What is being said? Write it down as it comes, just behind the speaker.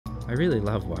I really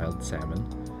love wild salmon,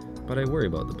 but I worry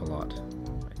about them a lot.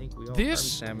 I think we all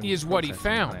This is what he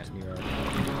found.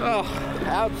 Oh,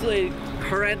 absolutely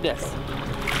horrendous.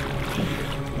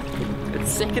 It's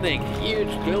sickening. Huge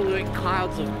billowing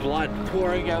clouds of blood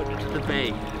pouring out into the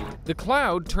bay. The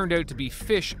cloud turned out to be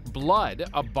fish blood,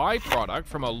 a byproduct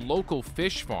from a local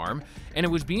fish farm, and it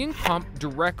was being pumped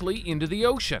directly into the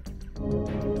ocean.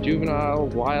 Juvenile,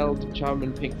 wild, chum,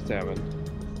 and pink salmon.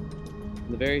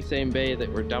 In the very same bay that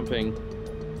we're dumping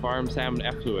farm salmon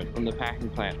effluent from the packing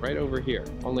plant, right over here,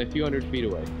 only a few hundred feet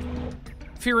away.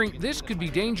 Fearing this could be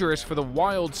dangerous for the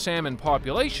wild salmon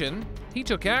population, he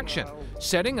took action,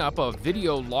 setting up a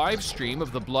video live stream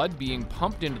of the blood being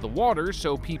pumped into the water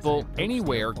so people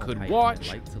anywhere could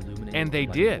watch, and they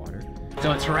did.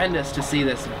 So it's horrendous to see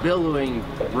this billowing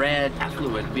red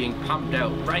effluent being pumped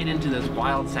out right into this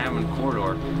wild salmon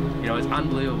corridor. You know, it's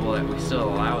unbelievable that we still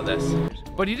allow this.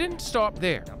 But he didn't stop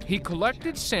there. He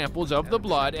collected samples of the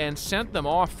blood and sent them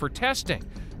off for testing.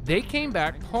 They came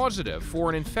back positive for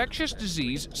an infectious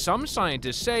disease some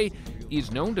scientists say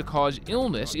is known to cause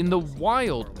illness in the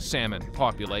wild salmon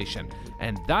population,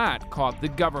 and that caught the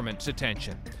government's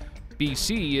attention.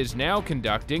 BC is now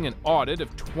conducting an audit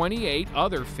of 28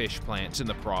 other fish plants in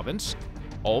the province,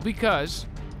 all because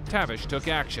Tavish took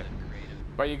action.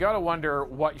 But you gotta wonder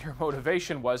what your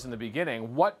motivation was in the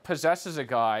beginning. What possesses a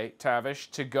guy, Tavish,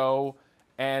 to go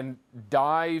and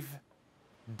dive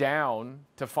down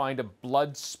to find a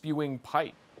blood-spewing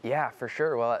pipe? Yeah, for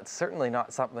sure. Well, it's certainly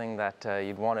not something that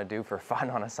you'd want to do for fun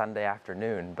on a Sunday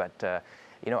afternoon, but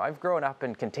you know, I've grown up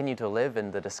and continue to live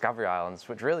in the Discovery Islands,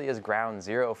 which really is ground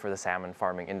zero for the salmon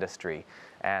farming industry,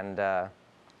 and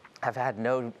have had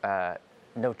no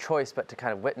choice but to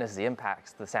kind of witness the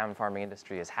impacts the salmon farming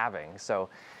industry is having. So,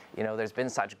 you know, there's been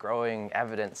such growing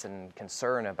evidence and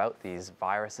concern about these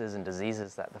viruses and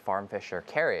diseases that the farm fish are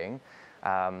carrying,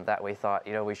 that we thought,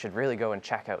 you know, we should really go and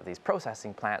check out these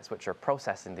processing plants which are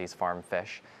processing these farm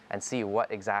fish and see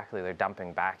what exactly they're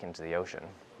dumping back into the ocean.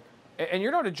 And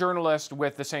you're not a journalist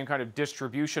with the same kind of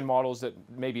distribution models that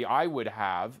maybe I would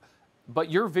have, but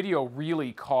your video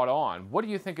really caught on. What do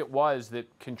you think it was that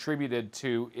contributed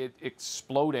to it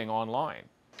exploding online?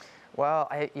 Well,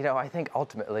 I think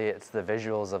ultimately it's the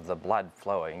visuals of the blood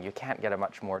flowing. You can't get a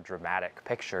much more dramatic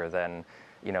picture than,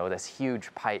 you know, this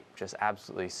huge pipe just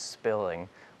absolutely spilling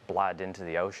blood into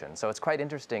the ocean. So it's quite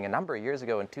interesting. A number of years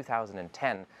ago in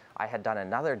 2010, I had done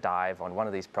another dive on one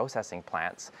of these processing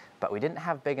plants, but we didn't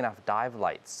have big enough dive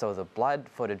lights. So the blood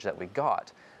footage that we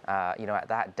got, you know, at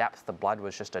that depth, the blood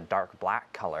was just a dark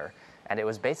black color. And it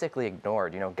was basically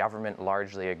ignored. You know, government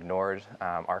largely ignored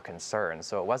our concerns.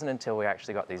 So it wasn't until we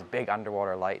actually got these big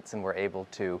underwater lights and were able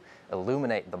to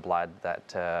illuminate the blood that,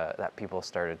 that people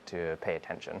started to pay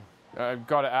attention. I've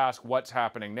got to ask, what's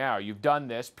happening now? You've done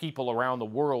this. People around the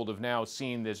world have now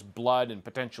seen this blood and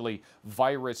potentially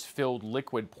virus-filled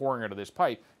liquid pouring out of this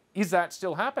pipe. Is that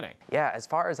still happening? Yeah, as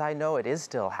far as I know, it is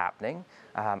still happening.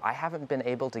 I haven't been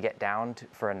able to get down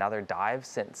for another dive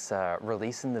since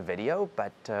releasing the video,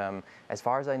 but as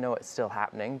far as I know, it's still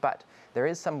happening. But there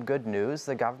is some good news.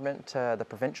 The government, the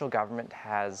provincial government,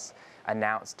 has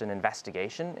announced an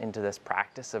investigation into this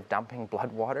practice of dumping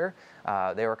blood water.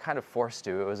 They were kind of forced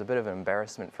to. It was a bit of an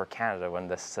embarrassment for Canada when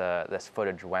this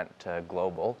footage went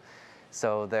global.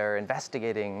 So they're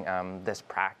investigating this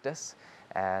practice,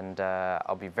 and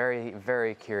I'll be very,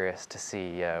 very curious to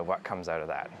see what comes out of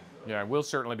that. Yeah, we'll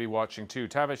certainly be watching too.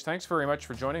 Tavish, thanks very much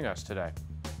for joining us today.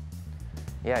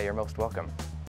 Yeah, you're most welcome.